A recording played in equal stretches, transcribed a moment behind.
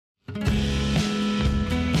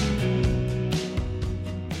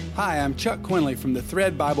Hi, I'm Chuck Quinley from the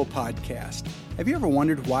Thread Bible Podcast. Have you ever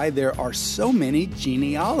wondered why there are so many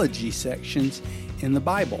genealogy sections in the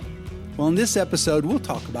Bible? Well, in this episode, we'll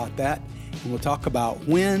talk about that, and we'll talk about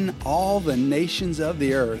when all the nations of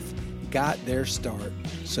the earth got their start.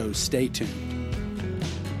 So stay tuned.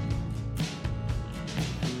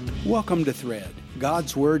 Welcome to Thread,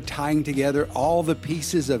 God's Word tying together all the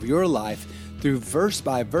pieces of your life through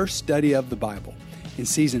verse-by-verse study of the Bible. In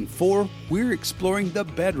Season 4, we're exploring the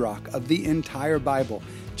bedrock of the entire Bible,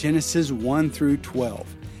 Genesis 1 through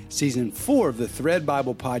 12. Season 4 of the Thread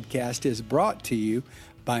Bible Podcast is brought to you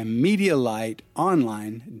by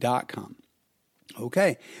MediaLightOnline.com.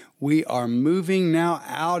 Okay, we are moving now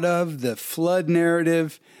out of the flood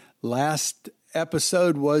narrative. Last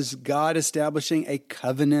episode was God establishing a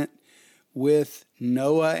covenant with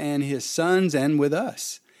Noah and his sons and with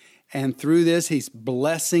us. And through this, he's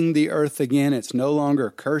blessing the earth again. It's no longer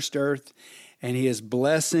a cursed earth. And he is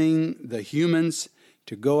blessing the humans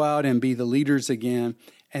to go out and be the leaders again.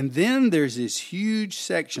 And then there's this huge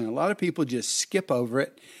section. A lot of people just skip over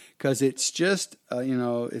it because it's just,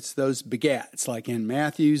 it's those begats, like in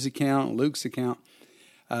Matthew's account, Luke's account.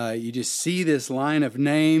 You just see this line of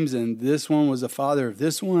names, and this one was the father of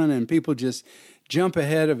this one, and people just jump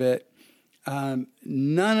ahead of it. Nothing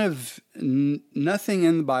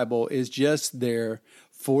in the Bible is just there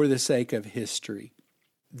for the sake of history.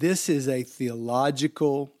 This is a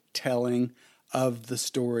theological telling of the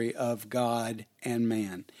story of God and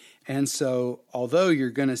man. And so, although you're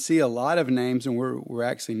going to see a lot of names, and we're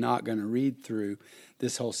actually not going to read through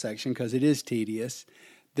this whole section because it is tedious,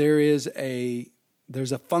 there's a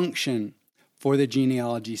function for the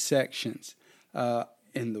genealogy sections.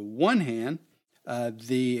 In the one hand,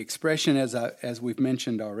 the expression, as we've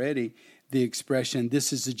mentioned already, the expression,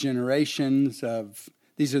 these are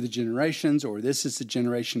the generations, or this is the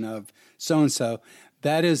generation of so-and-so,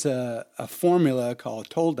 that is a formula called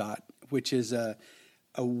Toldot, which is a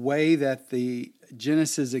way that the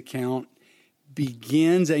Genesis account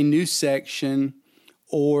begins a new section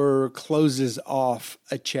or closes off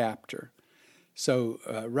a chapter. So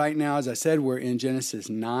right now, as I said, we're in Genesis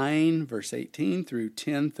 9, verse 18 through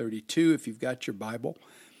 10:32, if you've got your Bible,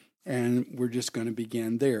 and we're just going to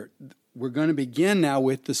begin there. We're going to begin now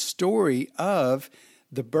with the story of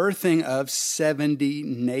the birthing of 70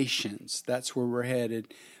 nations. That's where we're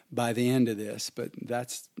headed by the end of this, but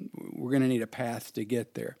we're going to need a path to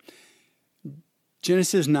get there.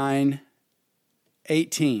 Genesis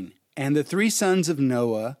 9:18, and the three sons of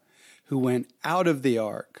Noah who went out of the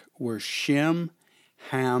ark were Shem,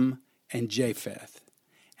 Ham, and Japheth.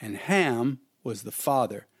 And Ham was the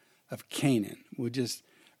father of Canaan. We'll just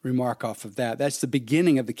remark off of that. That's the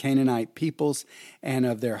beginning of the Canaanite peoples and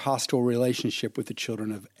of their hostile relationship with the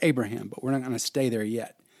children of Abraham. But we're not going to stay there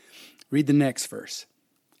yet. Read the next verse,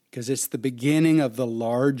 because it's the beginning of the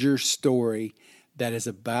larger story that is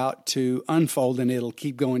about to unfold, and it'll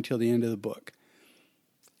keep going till the end of the book.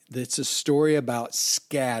 It's a story about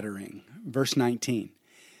scattering. Verse 19.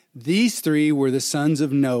 These three were the sons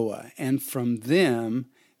of Noah, and from them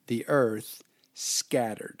the earth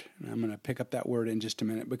scattered. And I'm going to pick up that word in just a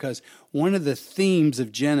minute, because one of the themes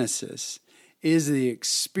of Genesis is the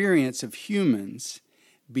experience of humans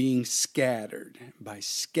being scattered. By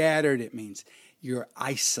scattered, it means you're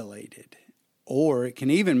isolated, or it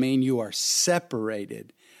can even mean you are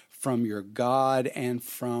separated from your God and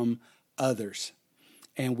from others.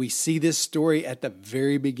 And we see this story at the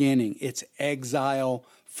very beginning. It's exile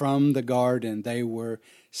from the garden. They were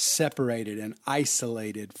separated and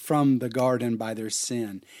isolated from the garden by their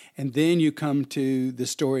sin. And then you come to the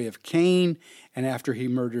story of Cain, and after he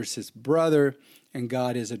murders his brother, and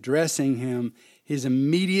God is addressing him, his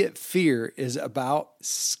immediate fear is about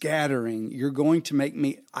scattering. You're going to make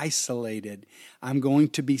me isolated. I'm going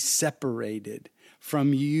to be separated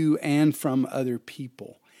from you and from other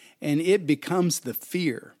people. And it becomes the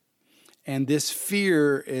fear. And this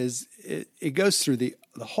fear it goes through the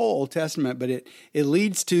whole Old Testament, but it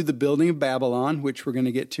leads to the building of Babylon, which we're going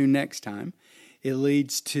to get to next time. It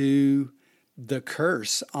leads to the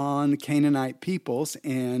curse on the Canaanite peoples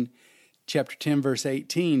in chapter 10, verse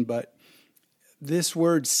 18. But this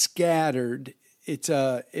word scattered, it's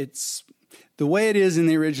the way it is in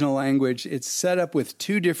the original language, it's set up with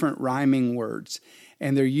two different rhyming words,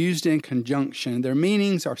 and they're used in conjunction. Their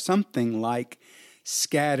meanings are something like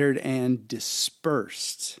scattered and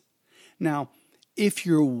dispersed. Now, if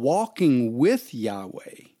you're walking with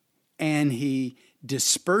Yahweh and he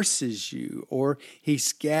disperses you, or he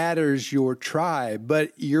scatters your tribe,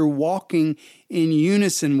 but you're walking in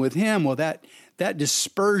unison with him, well, that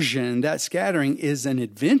dispersion, that scattering is an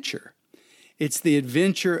adventure. It's the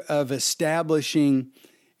adventure of establishing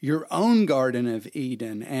your own Garden of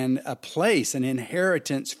Eden and a place, an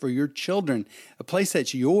inheritance for your children, a place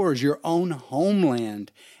that's yours, your own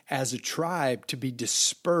homeland as a tribe to be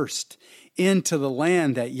dispersed into the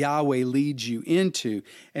land that Yahweh leads you into.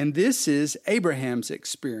 And this is Abraham's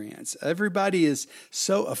experience. Everybody is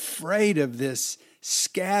so afraid of this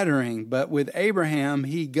scattering, but with Abraham,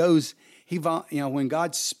 when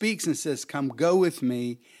God speaks and says, "Come go with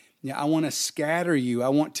me," I want to scatter you. I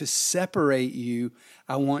want to separate you.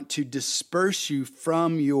 I want to disperse you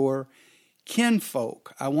from your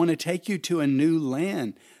kinfolk. I want to take you to a new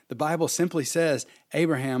land. The Bible simply says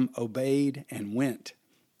Abraham obeyed and went.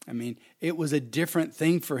 I mean, it was a different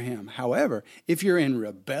thing for him. However, if you're in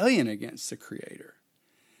rebellion against the Creator,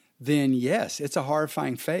 then yes, it's a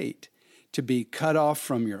horrifying fate to be cut off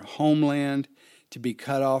from your homeland, to be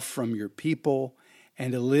cut off from your people,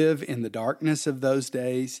 and to live in the darkness of those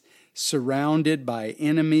days, surrounded by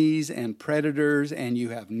enemies and predators, and you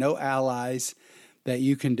have no allies that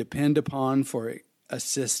you can depend upon for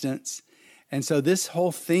assistance. And so this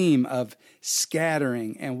whole theme of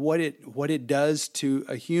scattering and what it does to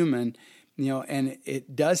a human, and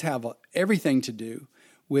it does have everything to do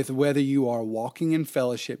with whether you are walking in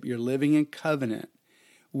fellowship, you're living in covenant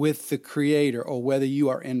with the Creator, or whether you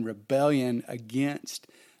are in rebellion against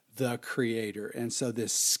the Creator. And so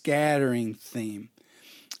this scattering theme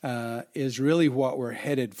is really what we're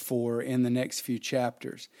headed for in the next few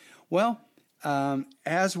chapters. Well,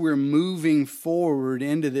 as we're moving forward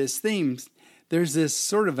into this theme, there's this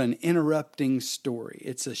sort of an interrupting story.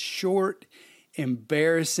 It's a short,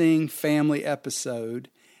 embarrassing family episode,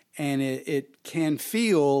 and it can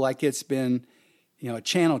feel like it's been, a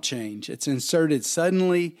channel change. It's inserted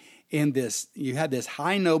suddenly in this. You had this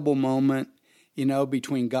high noble moment,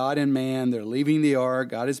 between God and man. They're leaving the ark.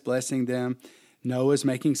 God is blessing them. Noah's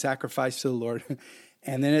making sacrifice to the Lord.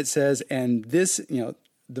 And then it says, and this,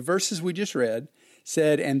 the verses we just read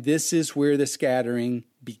said, and this is where the scattering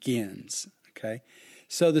begins. Okay.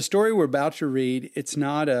 So the story we're about to read, it's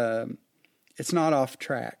not off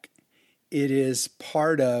track. It is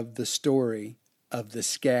part of the story of the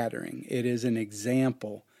scattering. It is an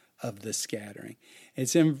example of the scattering.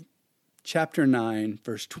 It's in chapter 9,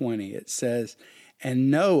 verse 20. It says,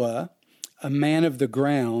 and Noah, a man of the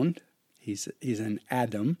ground, he's an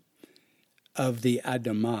Adam, of the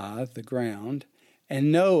Adamah, the ground,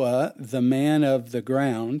 and Noah, the man of the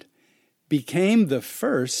ground, became the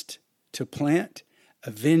first to plant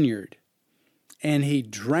a vineyard, and he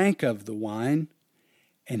drank of the wine,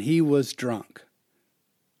 and he was drunk.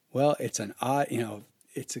 Well, it's an odd,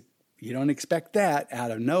 you don't expect that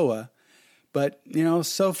out of Noah, but,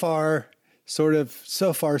 so far,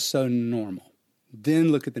 so normal.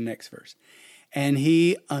 Then look at the next verse. And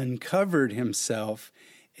he uncovered himself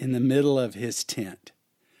in the middle of his tent.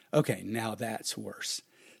 Okay, now that's worse.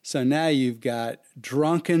 So now you've got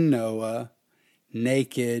drunken Noah,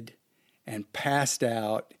 naked and passed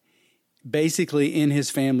out, basically in his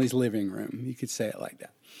family's living room. You could say it like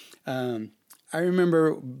that. I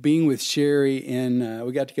remember being with Sherry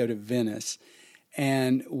we got to go to Venice,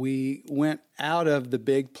 and we went out of the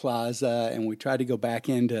big plaza and we tried to go back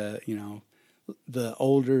into, the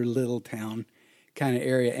older little town kind of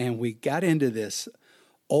area. And we got into this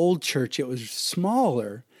old church. It was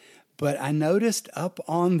smaller, but I noticed up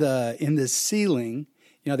in the ceiling,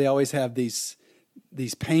 they always have these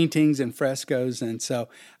paintings and frescoes. And so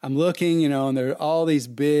I'm looking, and there are all these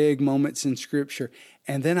big moments in Scripture.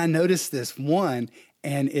 And then I noticed this one,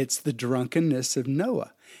 and it's the drunkenness of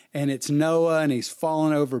Noah. And it's Noah, and he's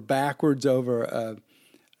fallen over backwards over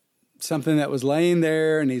something that was laying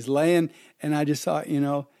there, and he's laying. And I just thought,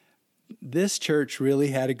 this church really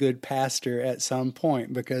had a good pastor at some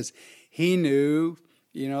point, because he knew,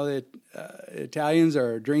 that Italians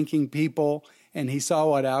are drinking people, and he saw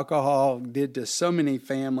what alcohol did to so many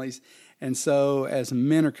families. And so as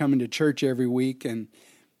men are coming to church every week, and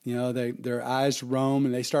their eyes roam,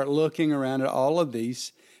 and they start looking around at all of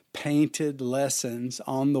these painted lessons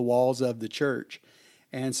on the walls of the church.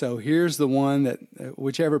 And so here's the one that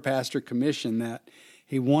whichever pastor commissioned that,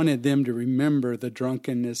 he wanted them to remember the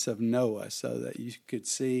drunkenness of Noah so that you could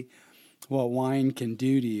see what wine can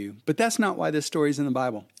do to you. But that's not why this story is in the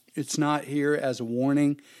Bible. It's not here as a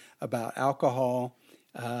warning about alcohol.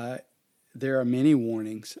 There are many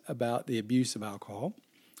warnings about the abuse of alcohol,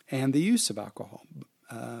 and the use of alcohol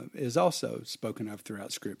is also spoken of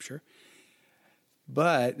throughout Scripture.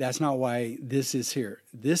 But that's not why this is here.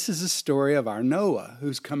 This is a story of our Noah,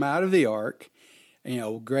 who's come out of the ark,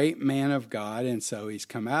 great man of God. And so he's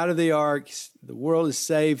come out of the ark. The world is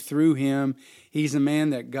saved through him. He's a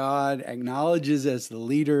man that God acknowledges as the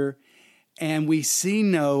leader. And we see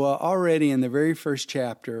Noah already in the very first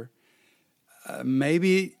chapter,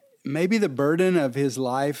 maybe the burden of his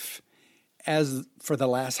life as for the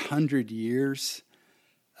last 100 years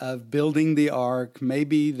of building the ark,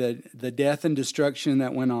 maybe the death and destruction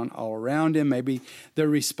that went on all around him, maybe the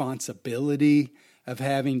responsibility of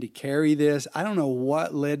having to carry this. I don't know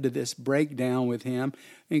what led to this breakdown with him.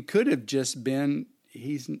 It could have just been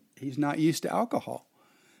he's not used to alcohol.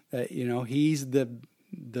 He's the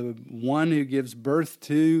one who gives birth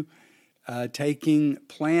to taking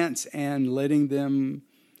plants and letting them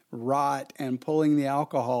rot and pulling the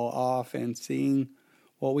alcohol off and seeing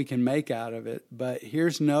what we can make out of it. But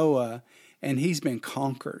here's Noah, and he's been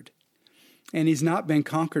conquered. And he's not been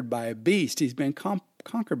conquered by a beast. He's been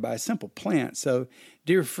conquered by a simple plant. So,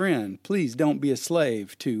 dear friend, please don't be a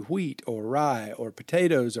slave to wheat or rye or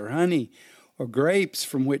potatoes or honey or grapes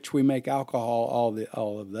from which we make alcohol,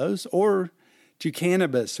 all of those, or to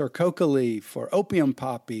cannabis or coca leaf or opium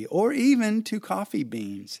poppy, or even to coffee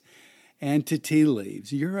beans and to tea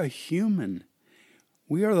leaves. You're a human.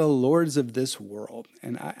 We are the lords of this world.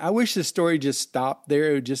 And I wish the story just stopped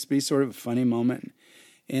there. It would just be sort of a funny moment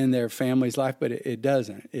in their family's life, but it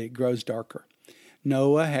doesn't. It grows darker.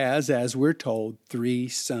 Noah has, as we're told, 3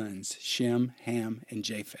 sons, Shem, Ham, and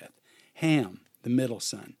Japheth. Ham, the middle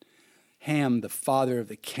son. Ham, the father of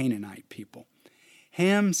the Canaanite people.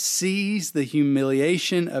 Ham sees the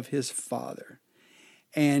humiliation of his father,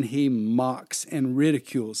 and he mocks and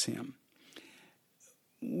ridicules him.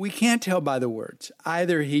 We can't tell by the words.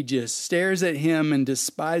 Either he just stares at him and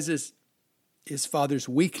despises his father's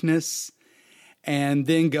weakness and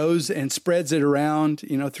then goes and spreads it around,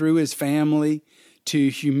 through his family to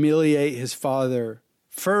humiliate his father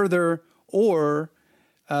further, or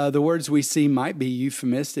the words we see might be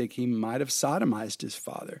euphemistic. He might have sodomized his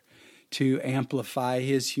father to amplify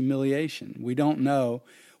his humiliation. We don't know.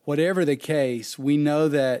 Whatever the case, we know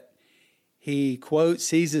that he, quote,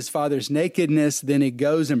 sees his father's nakedness, then he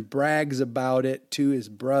goes and brags about it to his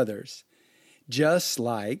brothers, just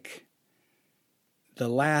like the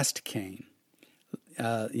last Cain.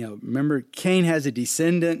 Remember, Cain has a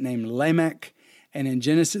descendant named Lamech, and in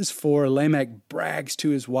Genesis 4, Lamech brags to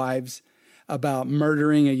his wives about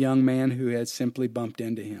murdering a young man who had simply bumped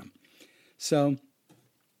into him. So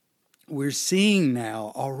we're seeing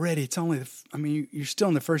now already, you're still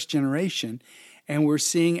in the first generation, and we're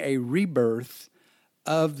seeing a rebirth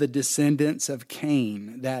of the descendants of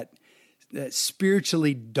Cain, that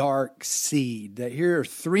spiritually dark seed. That here are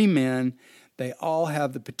 3 men. They all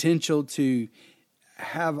have the potential to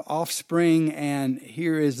have offspring, and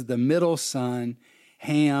here is the middle son,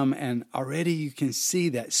 Ham, and already you can see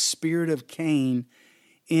that spirit of Cain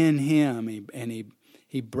in him.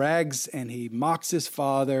 He brags and he mocks his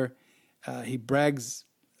father. He brags,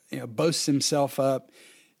 boasts himself up,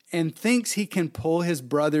 and thinks he can pull his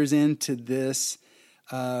brothers into this,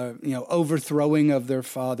 overthrowing of their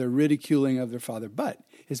father, ridiculing of their father. But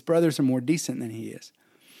his brothers are more decent than he is.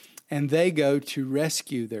 And they go to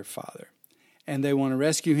rescue their father. And they want to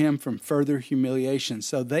rescue him from further humiliation.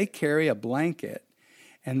 So they carry a blanket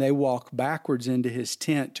and they walk backwards into his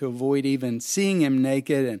tent to avoid even seeing him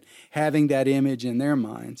naked and having that image in their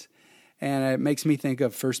minds. And it makes me think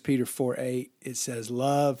of 1 Peter 4:8. It says,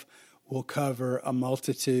 love will cover a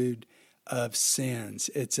multitude of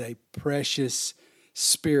sins. It's a precious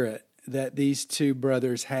spirit that these 2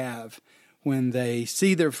 brothers have when they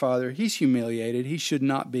see their father. He's humiliated. He should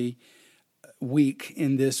not be weak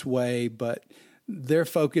in this way, but their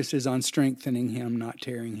focus is on strengthening him, not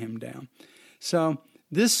tearing him down. So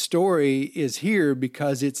this story is here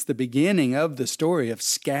because it's the beginning of the story of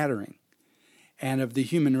scattering and of the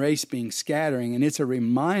human race being scattering. And it's a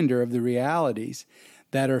reminder of the realities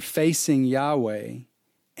that are facing Yahweh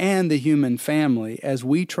and the human family as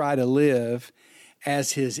we try to live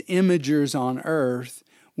as his imagers on earth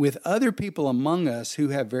with other people among us who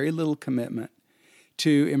have very little commitment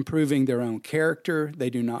to improving their own character. They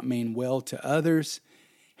do not mean well to others.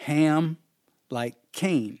 Ham, like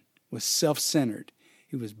Cain, was self-centered.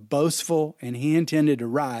 He was boastful, and he intended to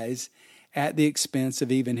rise at the expense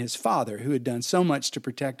of even his father, who had done so much to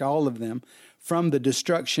protect all of them from the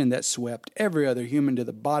destruction that swept every other human to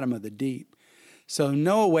the bottom of the deep. So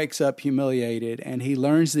Noah wakes up humiliated, and he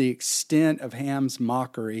learns the extent of Ham's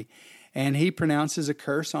mockery, and he pronounces a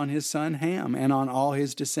curse on his son Ham and on all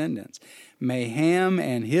his descendants. May Ham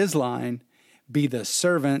and his line be the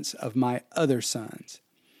servants of my other sons.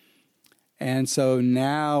 And so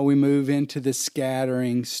now we move into the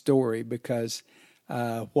scattering story, because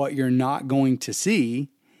what you're not going to see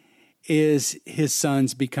is his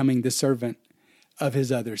sons becoming the servant of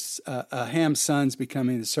his others. Ham's sons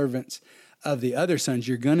becoming the servants of the other sons,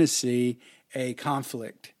 you're going to see a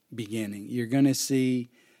conflict beginning. You're going to see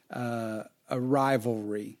a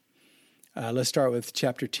rivalry. Let's start with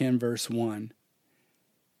chapter 10, verse 1.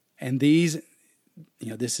 And these,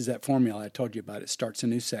 this is that formula I told you about. It starts a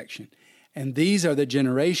new section. And these are the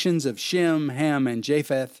generations of Shem, Ham, and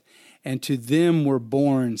Japheth, and to them were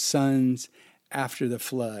born sons after the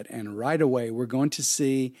flood. And right away, we're going to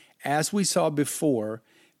see, as we saw before,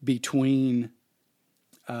 between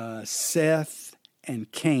Seth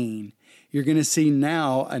and Cain, you're going to see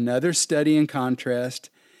now another study and contrast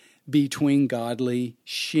between godly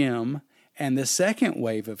Shem and the second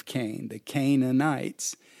wave of Cain, the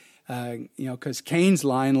Canaanites. Because Cain's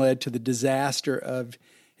line led to the disaster of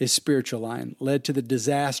his spiritual line, led to the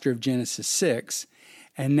disaster of Genesis 6.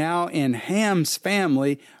 And now in Ham's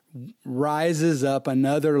family rises up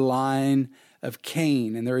another line of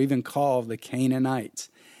Cain, and they're even called the Canaanites.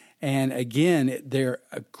 And again, they're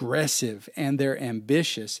aggressive and they're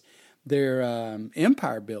ambitious. They're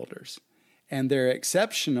empire builders, and they're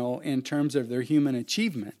exceptional in terms of their human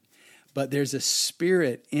achievement. But there's a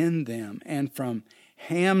spirit in them. And from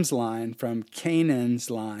Ham's line, from Canaan's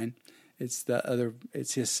line,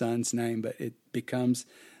 it's his son's name, but it becomes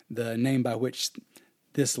the name by which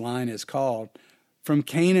this line is called. From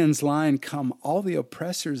Canaan's line come all the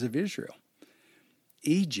oppressors of Israel.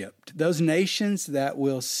 Egypt, those nations that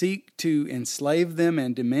will seek to enslave them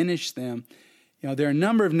and diminish them. There are a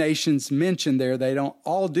number of nations mentioned there. They don't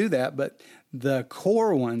all do that, but the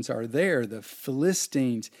core ones are there. The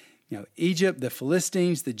Philistines, Egypt, the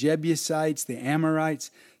Philistines, the Jebusites, the Amorites,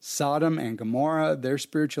 Sodom and Gomorrah, their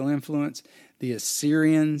spiritual influence, the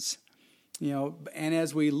Assyrians. And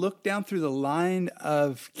as we look down through the line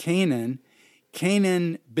of Canaan,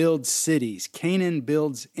 Canaan builds cities. Canaan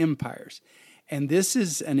builds empires. And this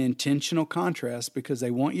is an intentional contrast because they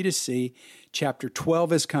want you to see chapter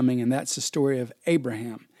 12 is coming, and that's the story of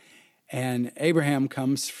Abraham. And Abraham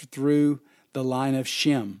comes through the line of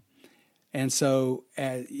Shem. And so,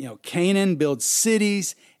 Canaan builds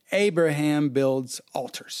cities, Abraham builds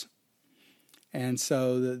altars. And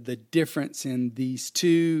so the difference in these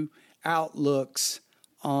two outlooks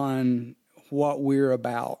on what we're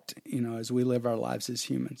about, as we live our lives as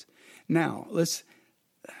humans. Now,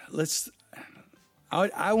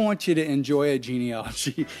 I want you to enjoy a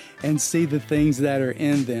genealogy and see the things that are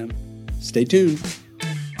in them. Stay tuned.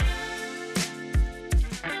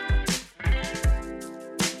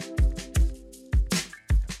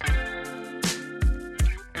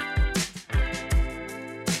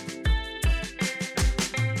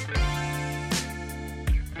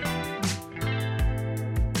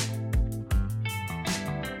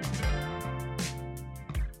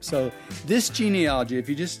 So this genealogy, if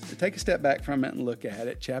you just take a step back from it and look at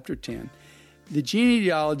it, chapter 10, the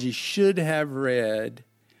genealogy should have read,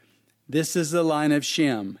 this is the line of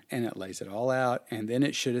Shem, and it lays it all out, and then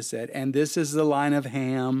it should have said, and this is the line of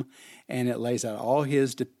Ham, and it lays out all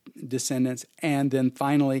his descendants, and then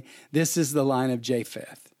finally, this is the line of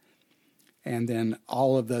Japheth, and then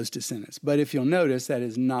all of those descendants. But if you'll notice, that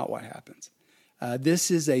is not what happens.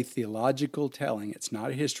 This is a theological telling. It's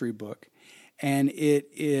not a history book. And it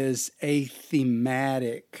is a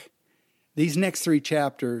thematic. These next 3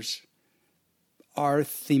 chapters are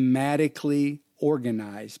thematically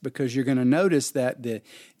organized because you're going to notice that the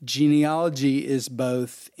genealogy is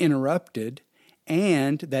both interrupted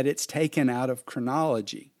and that it's taken out of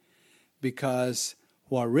chronology. Because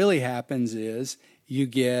what really happens is you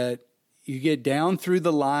get down through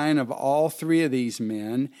the line of all 3 of these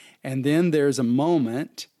men, and then there's a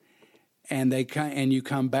moment and you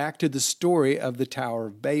come back to the story of the Tower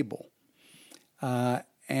of Babel.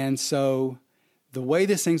 And so the way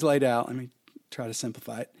this thing's laid out, let me try to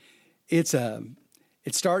simplify it.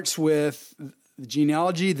 It starts with the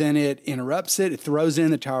genealogy, then it interrupts it throws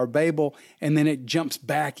in the Tower of Babel, and then it jumps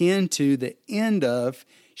back into the end of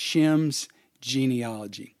Shem's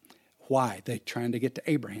genealogy. Why? They're trying to get to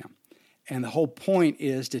Abraham. And the whole point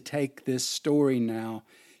is to take this story now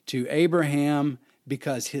to Abraham,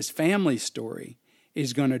 because his family story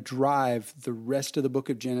is going to drive the rest of the book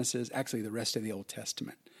of Genesis, actually the rest of the Old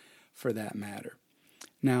Testament, for that matter.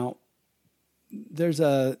 Now, there's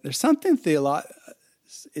something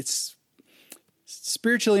it's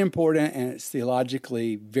spiritually important and it's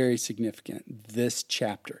theologically very significant, this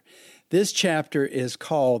chapter. This chapter is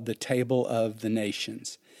called the Table of the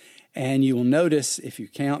Nations. And you will notice, if you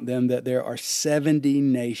count them, that there are 70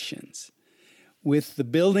 nations. With the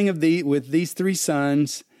building of with these 3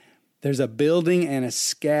 sons, there's a building and a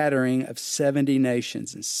scattering of 70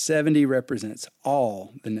 nations, and 70 represents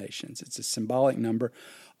all the nations. It's a symbolic number.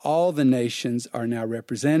 All the nations are now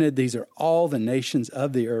represented. These are all the nations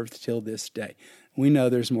of the earth till this day. We know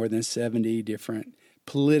there's more than 70 different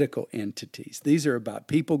political entities. These are about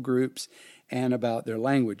people groups and about their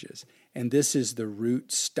languages. And this is the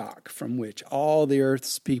root stock from which all the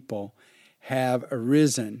earth's people have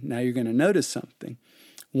arisen. Now you're going to notice something.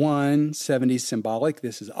 70 symbolic.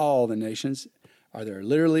 This is all the nations. Were there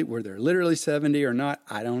literally 70 or not?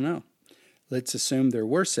 I don't know. Let's assume there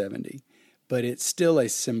were 70. But it's still a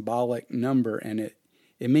symbolic number, and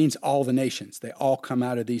it means all the nations. They all come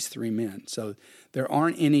out of these three men. So there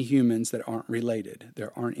aren't any humans that aren't related.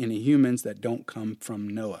 There aren't any humans that don't come from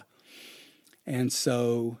Noah. And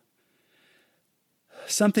so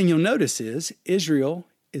something you'll notice is Israel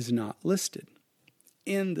is not listed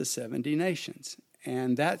in the 70 nations.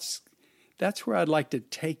 And that's where I'd like to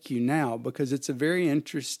take you now, because it's a very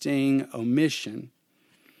interesting omission.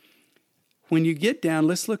 When you get down,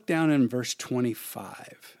 let's look down in verse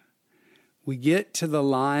 25. We get to the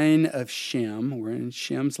line of Shem. We're in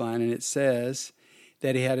Shem's line, and it says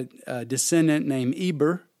that he had a descendant named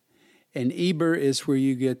Eber. And Eber is where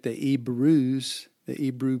you get the Hebrews, the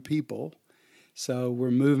Hebrew people. So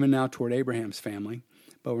we're moving now toward Abraham's family,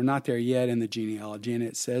 but we're not there yet in the genealogy. And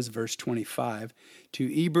it says, verse 25,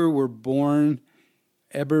 to Eber were born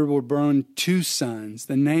two sons.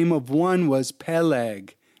 The name of one was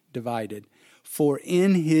Peleg, divided. For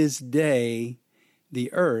in his day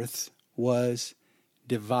the earth was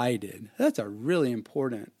divided. That's a really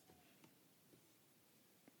important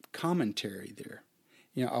commentary there.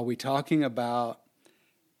 You know, are we talking about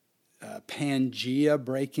Pangea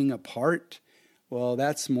breaking apart? Well,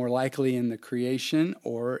 that's more likely in the creation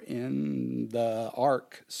or in the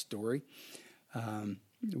ark story.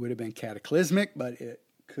 It would have been cataclysmic, but it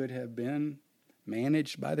could have been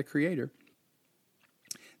managed by the Creator.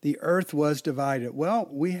 The earth was divided. Well,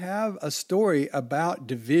 we have a story about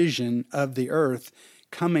division of the earth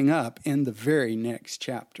coming up in the very next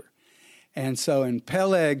chapter. And so in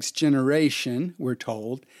Peleg's generation, we're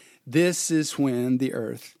told, this is when the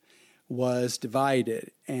earth was divided.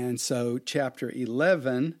 And so chapter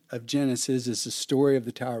 11 of Genesis is the story of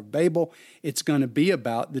the Tower of Babel. It's going to be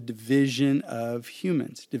about the division of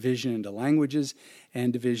humans, division into languages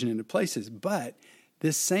and division into places. But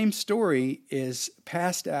this same story is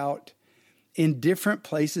passed out in different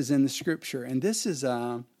places in the Scripture. And this is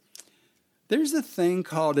there's a thing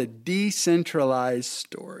called a decentralized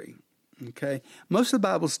story. Okay? Most of the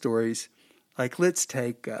Bible stories, like let's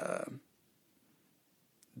take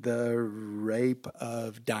the rape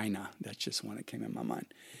of Dinah. That's just one that came in my mind.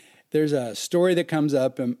 There's a story that comes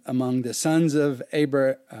up among the sons of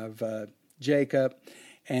Jacob,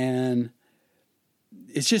 and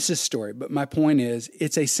it's just a story. But my point is,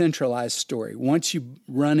 it's a centralized story. Once you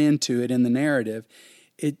run into it in the narrative,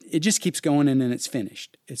 it just keeps going and then it's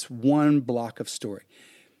finished. It's one block of story.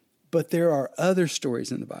 But there are other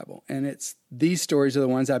stories in the Bible, and these stories are the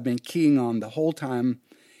ones I've been keying on the whole time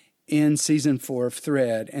in season 4 of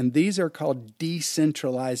Thread, and these are called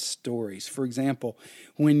decentralized stories. For example,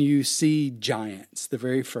 when you see giants the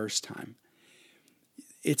very first time,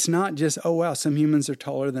 it's not just, oh wow, some humans are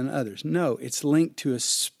taller than others. No, it's linked to a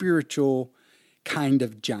spiritual kind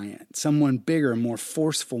of giant, someone bigger, more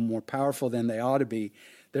forceful, more powerful than they ought to be.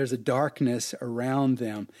 There's a darkness around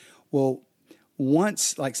them. Well,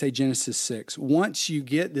 once, like say Genesis 6, once you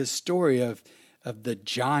get this story of the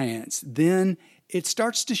giants, then it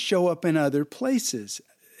starts to show up in other places.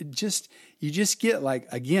 You just get, like,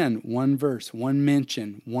 again, one verse, one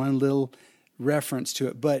mention, one little reference to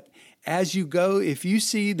it. But as you go, if you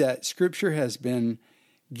see that Scripture has been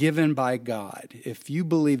given by God, if you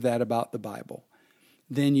believe that about the Bible,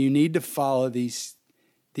 then you need to follow these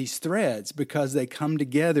threads, because they come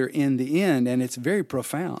together in the end, and it's very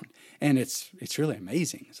profound. And it's really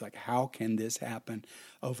amazing. It's like, how can this happen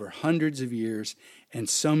over hundreds of years and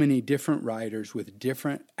so many different writers with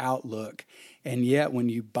different outlook? And yet when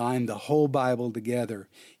you bind the whole Bible together,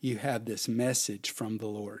 you have this message from the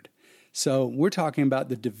Lord. So we're talking about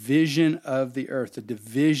the division of the earth, the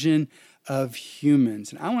division of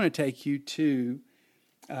humans. And I want to take you to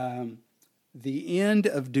the end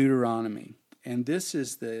of Deuteronomy. And this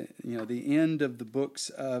is the end of the books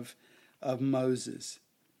of Moses.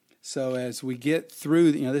 So as we get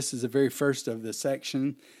through, this is the very first of the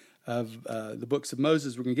section of the books of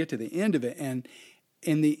Moses. We're going to get to the end of it. And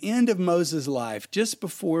in the end of Moses' life, just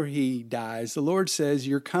before he dies, the Lord says,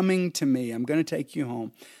 you're coming to me. I'm going to take you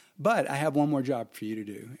home. But I have one more job for you to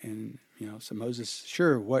do. And, so Moses,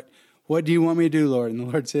 sure, what do you want me to do, Lord? And the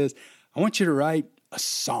Lord says, I want you to write a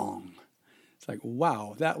song. It's like,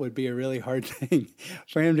 wow, that would be a really hard thing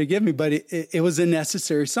for him to give me. But it was a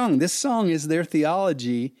necessary song. This song is their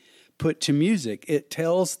theology put to music. It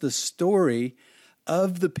tells the story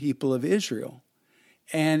of the people of Israel.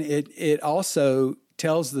 And it also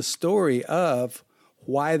tells the story of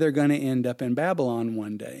why they're going to end up in Babylon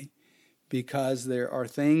one day, because there are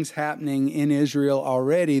things happening in Israel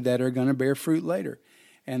already that are going to bear fruit later.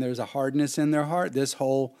 And there's a hardness in their heart. This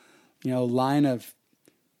whole, line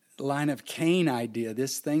of Cain idea.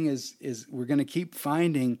 This thing is we're going to keep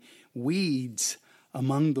finding weeds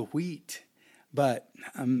among the wheat. But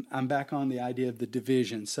I'm back on the idea of the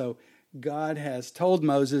division. So God has told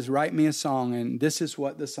Moses, write me a song, and this is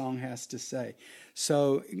what the song has to say.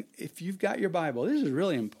 So if you've got your Bible, this is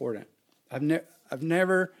really important. I've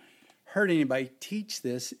never heard anybody teach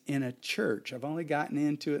this in a church. I've only gotten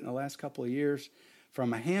into it in the last couple of years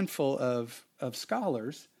from a handful of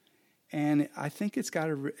scholars, and I think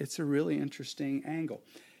it's a really interesting angle.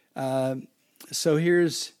 So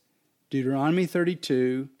here's Deuteronomy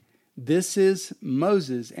 32. This is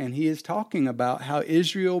Moses, and he is talking about how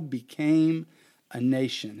Israel became a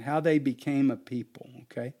nation, how they became a people,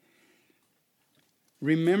 okay?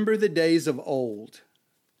 Remember the days of old.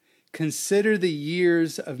 Consider the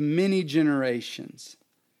years of many generations.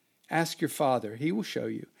 Ask your father, he will show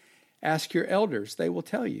you. Ask your elders, they will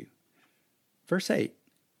tell you. Verse 8,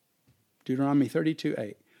 Deuteronomy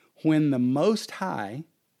 32:8. When the Most High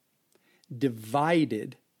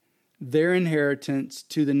divided their inheritance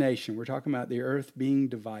to the nation. We're talking about the earth being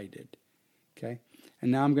divided. Okay? And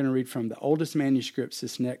now I'm going to read from the oldest manuscripts,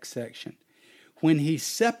 this next section. When he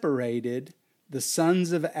separated the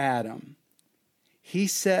sons of Adam, he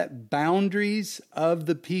set boundaries of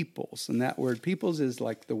the peoples. And that word peoples is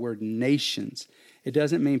like the word nations. It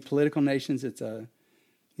doesn't mean political nations. It's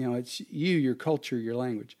it's you, your culture, your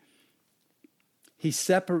language.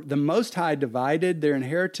 The Most High divided their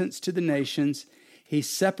inheritance to the nations. He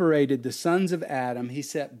separated the sons of Adam. He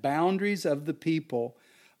set boundaries of the people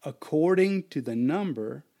according to the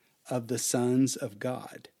number of the sons of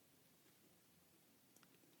God.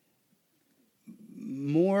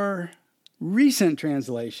 More recent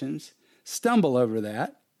translations stumble over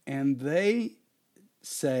that, and they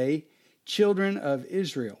say children of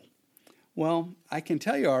Israel. Well, I can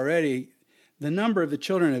tell you already, the number of the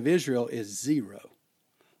children of Israel is 0.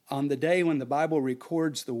 On the day when the Bible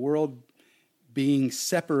records the world being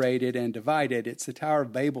separated and divided, it's the Tower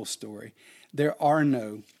of Babel story. There are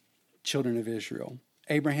no children of Israel.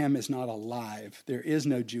 Abraham is not alive. There is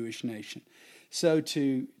no Jewish nation. So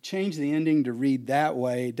to change the ending to read that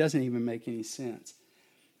way doesn't even make any sense.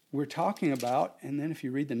 We're talking about, and then if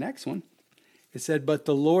you read the next one, it said, but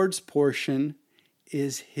the Lord's portion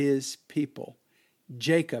is his people.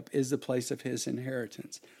 Jacob is the place of his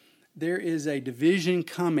inheritance. There is a division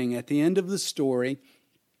coming at the end of the story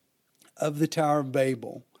of the Tower of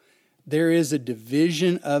Babel. There is a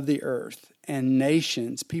division of the earth, and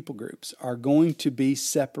nations, people groups, are going to be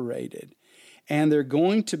separated. And they're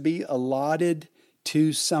going to be allotted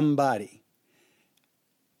to somebody.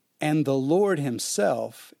 And the Lord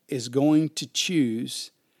himself is going to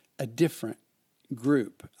choose a different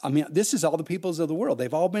group. I mean, this is all the peoples of the world.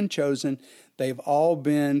 They've all been chosen. They've all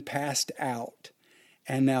been passed out.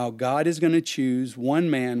 And now God is going to choose one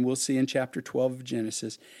man. We'll see in chapter 12 of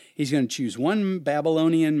Genesis. He's going to choose one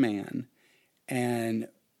Babylonian man. And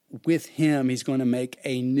with him, he's going to make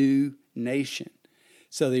a new nation.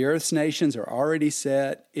 So the earth's nations are already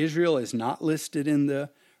set. Israel is not listed in the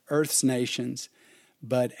earth's nations.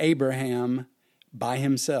 But Abraham, by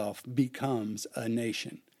himself, becomes a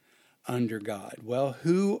nation under God. Well,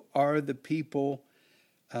 who are the people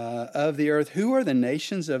of the earth? Who are the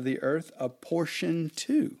nations of the earth apportioned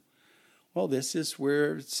to? Well, this is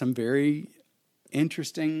where some very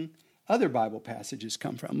interesting other Bible passages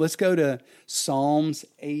come from. Let's go to Psalms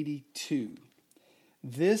 82.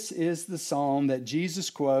 This is the psalm that Jesus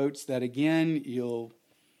quotes that, again, you'll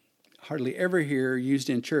hardly ever hear used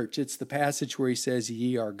in church. It's the passage where he says,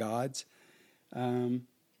 ye are gods. Okay.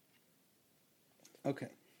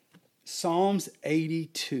 Psalms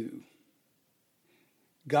 82.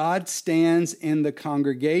 God stands in the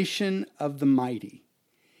congregation of the mighty.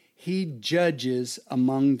 He judges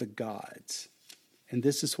among the gods. And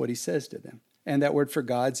this is what he says to them. And that word for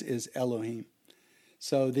gods is Elohim.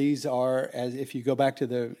 So these are, as if you go back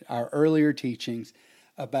to our earlier teachings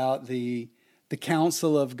about the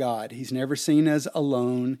counsel of God. He's never seen as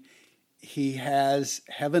alone. He has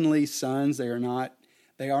heavenly sons. They are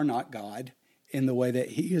not God. In the way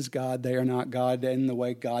that he is God, they are not God. In the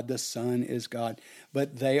way God the Son is God.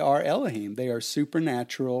 But they are Elohim. They are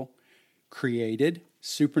supernatural, created,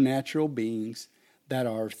 supernatural beings that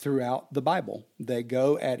are throughout the Bible. They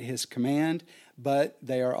go at his command, but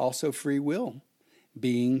they are also free will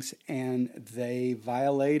beings, and they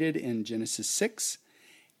violated in Genesis 6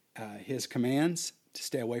 his commands to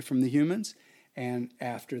stay away from the humans. And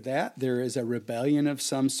after that, there is a rebellion of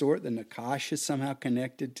some sort. The Nakash is somehow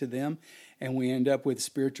connected to them, and we end up with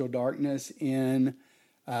spiritual darkness in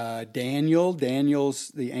Daniel. The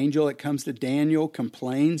angel that comes to Daniel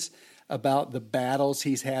complains about the battles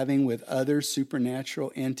he's having with other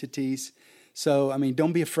supernatural entities. So, I mean,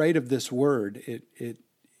 don't be afraid of this word. It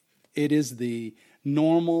is the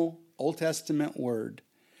normal Old Testament word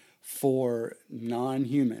for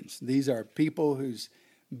non-humans. These are people whose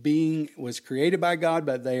being was created by God,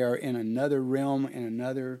 but they are in another realm, in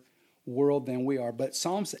another world than we are. But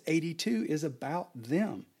Psalms 82 is about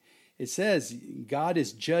them. It says God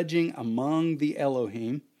is judging among the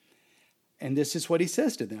Elohim, and this is what he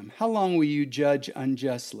says to them. How long will you judge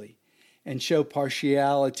unjustly and show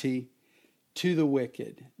partiality to the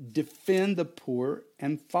wicked? Defend the poor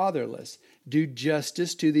and fatherless. Do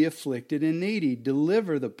justice to the afflicted and needy.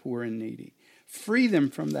 Deliver the poor and needy. Free them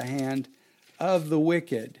from the hand of the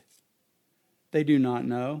wicked. They do not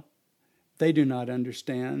know. They do not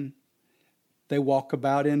understand. They walk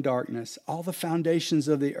about in darkness. All the foundations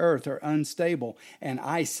of the earth are unstable. And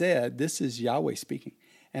I said, this is Yahweh speaking,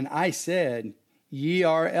 and I said, ye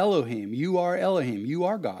are Elohim. You are Elohim. You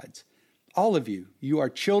are gods. All of you. You are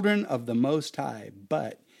children of the Most High,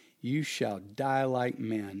 but you shall die like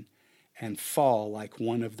men and fall like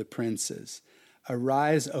one of the princes.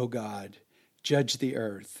 Arise, O God, judge the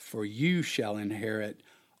earth, for you shall inherit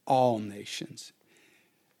all nations.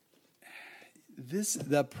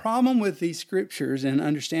 The problem with these scriptures and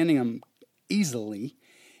understanding them easily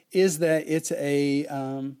is that it's a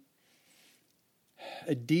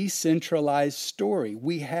decentralized story.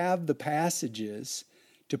 We have the passages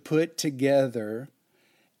to put together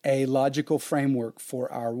a logical framework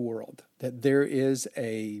for our world, that there is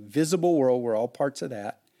a visible world, we're all parts of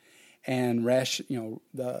that, and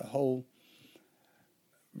the whole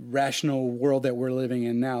rational world that we're living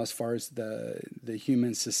in now, as far as the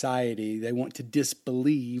human society, they want to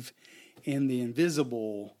disbelieve in the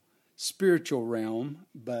invisible spiritual realm.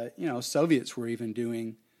 But, Soviets were even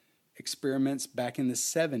doing experiments back in the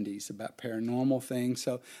 70s about paranormal things.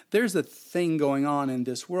 So there's a thing going on in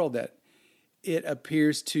this world that it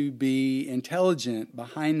appears to be intelligent,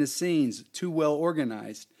 behind the scenes, too well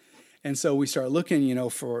organized. And so we start looking,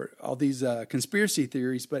 for all these conspiracy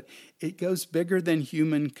theories, but it goes bigger than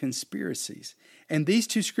human conspiracies. And these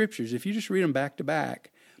two scriptures, if you just read them back to back,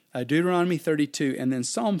 Deuteronomy 32 and then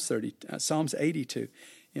Psalms 82.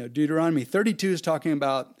 Deuteronomy 32 is talking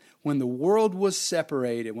about when the world was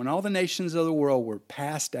separated, when all the nations of the world were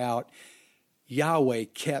passed out, Yahweh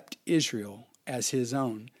kept Israel as his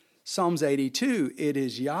own. Psalms 82, it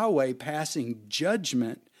is Yahweh passing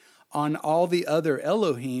judgment on all the other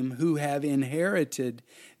Elohim who have inherited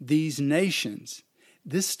these nations.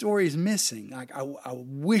 This story is missing. I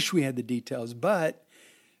wish we had the details, but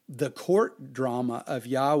the court drama of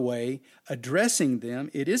Yahweh addressing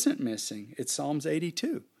them, it isn't missing. It's Psalms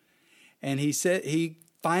 82. And he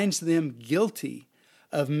finds them guilty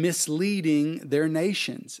of misleading their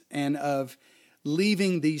nations and of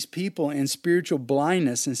leaving these people in spiritual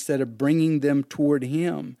blindness instead of bringing them toward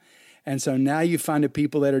him. And so now you find a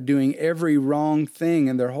people that are doing every wrong thing,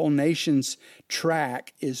 and their whole nation's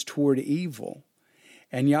track is toward evil.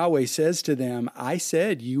 And Yahweh says to them, I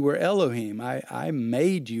said you were Elohim. I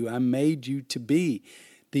made you to be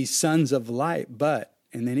these sons of light.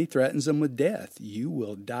 And then he threatens them with death. You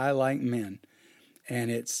will die like men. And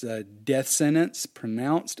it's a death sentence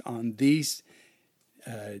pronounced on these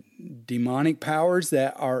demonic powers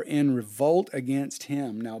that are in revolt against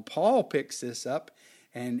him. Now, Paul picks this up,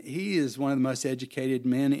 and he is one of the most educated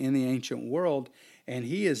men in the ancient world, and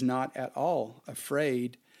he is not at all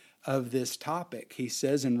afraid of this topic. He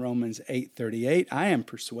says in Romans 8:38, I am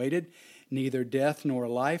persuaded neither death nor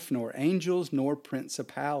life, nor angels, nor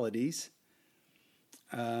principalities,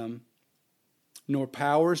 nor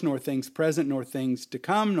powers, nor things present, nor things to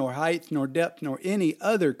come, nor height, nor depth, nor any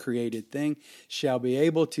other created thing shall be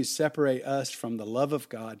able to separate us from the love of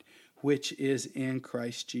God, which is in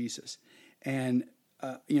Christ Jesus. And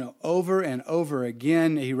over and over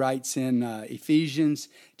again, he writes in Ephesians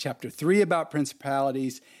chapter 3 about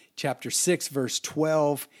principalities, chapter 6, verse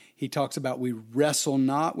 12, he talks about we wrestle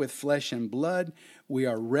not with flesh and blood. We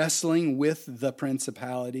are wrestling with the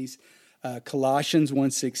principalities. Colossians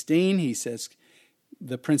 1:16, he says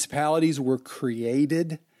the principalities were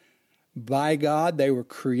created by God. They were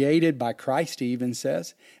created by Christ, he even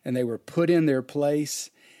says, and they were put in their place.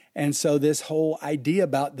 And so this whole idea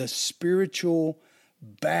about the spiritual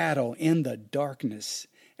battle in the darkness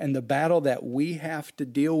and the battle that we have to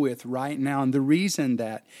deal with right now. And the reason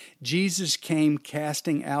that Jesus came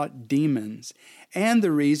casting out demons, and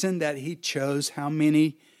the reason that he chose how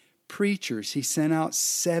many preachers. He sent out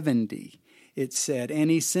 70, it said, and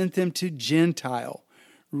he sent them to Gentile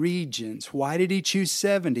regions. Why did he choose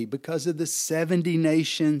 70? Because of the 70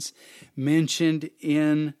 nations mentioned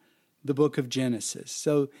in the book of Genesis.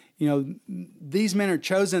 So, these men are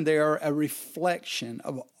chosen. They are a reflection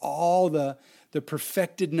of all the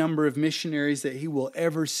perfected number of missionaries that he will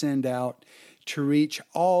ever send out to reach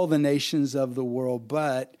all the nations of the world.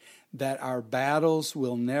 But that our battles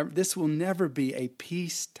will never be a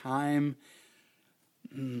peacetime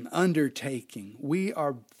undertaking. We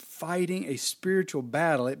are fighting a spiritual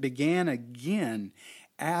battle. It began again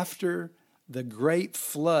after the great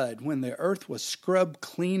flood, when the earth was scrubbed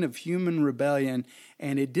clean of human rebellion,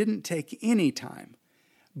 and it didn't take any time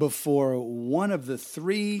before one of the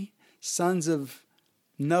 3 sons of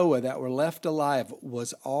Noah that were left alive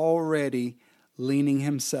was already leaning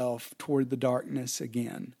himself toward the darkness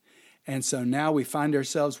again. And so now we find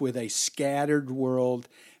ourselves with a scattered world,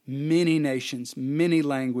 many nations, many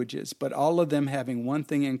languages, but all of them having one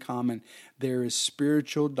thing in common. There is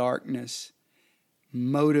spiritual darkness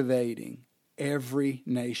motivating every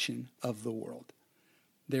nation of the world.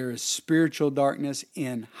 There is spiritual darkness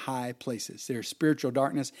in high places. There's spiritual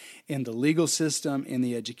darkness in the legal system, in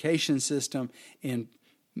the education system, in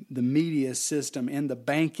the media system, in the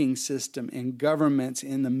banking system, in governments,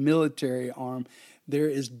 in the military arm. There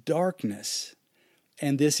is darkness,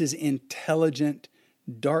 and this is intelligent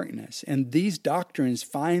darkness. And these doctrines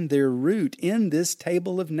find their root in this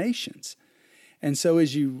table of nations. And so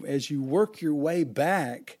as you work your way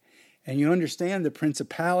back and you understand the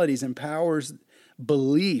principalities and powers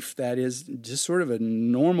belief that is just sort of a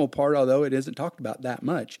normal part, although it isn't talked about that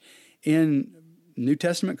much in New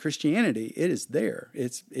Testament Christianity, it is there.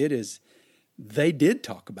 It is. They did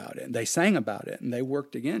talk about it, and they sang about it, and they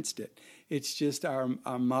worked against it. It's just our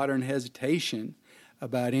modern hesitation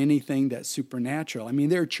about anything that's supernatural. I mean,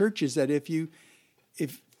 there are churches that if you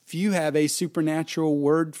have a supernatural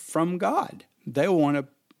word from God, they'll want to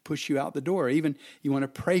push you out the door. Even you want to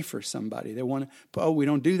pray for somebody, they want to. We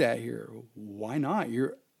don't do that here. Why not?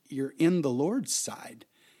 You're in the Lord's side.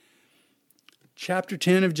 Chapter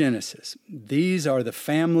 10 of Genesis. These are the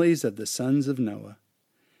families of the sons of Noah,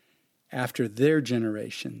 after their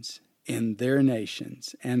generations, in their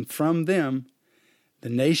nations, and from them the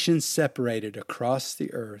nations separated across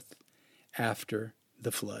the earth after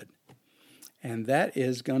the flood. And that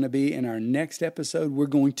is going to be in our next episode. We're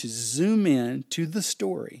going to zoom in to the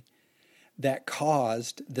story that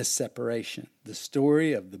caused the separation, the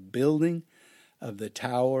story of the building of the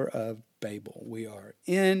Tower of Babel. We are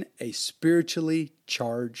in a spiritually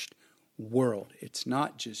charged world. It's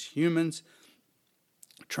not just humans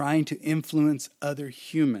trying to influence other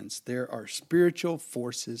humans. There are spiritual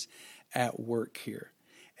forces at work here,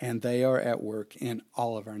 and they are at work in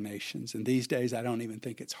all of our nations. And these days, I don't even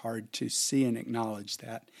think it's hard to see and acknowledge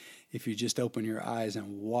that if you just open your eyes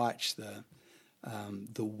and watch the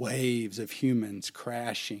waves of humans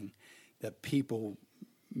crashing, the people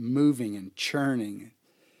moving and churning,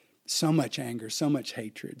 so much anger, so much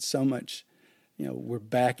hatred, so much. We're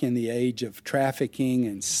back in the age of trafficking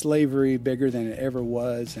and slavery, bigger than it ever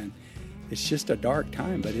was. And it's just a dark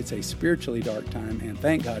time, but it's a spiritually dark time. And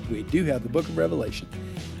thank God we do have the book of Revelation,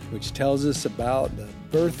 which tells us about the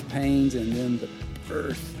birth pains and then the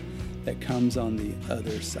birth that comes on the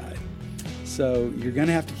other side. So you're going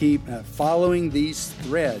to have to keep following these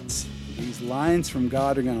threads. These lines from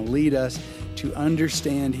God are going to lead us to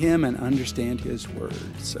understand Him and understand His Word.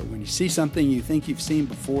 So when you see something you think you've seen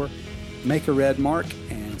before, make a red mark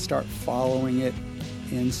and start following it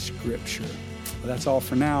in Scripture. Well, that's all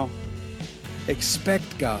for now.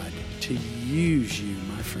 Expect God to use you,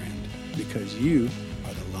 my friend, because you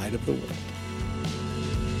are the light of the world.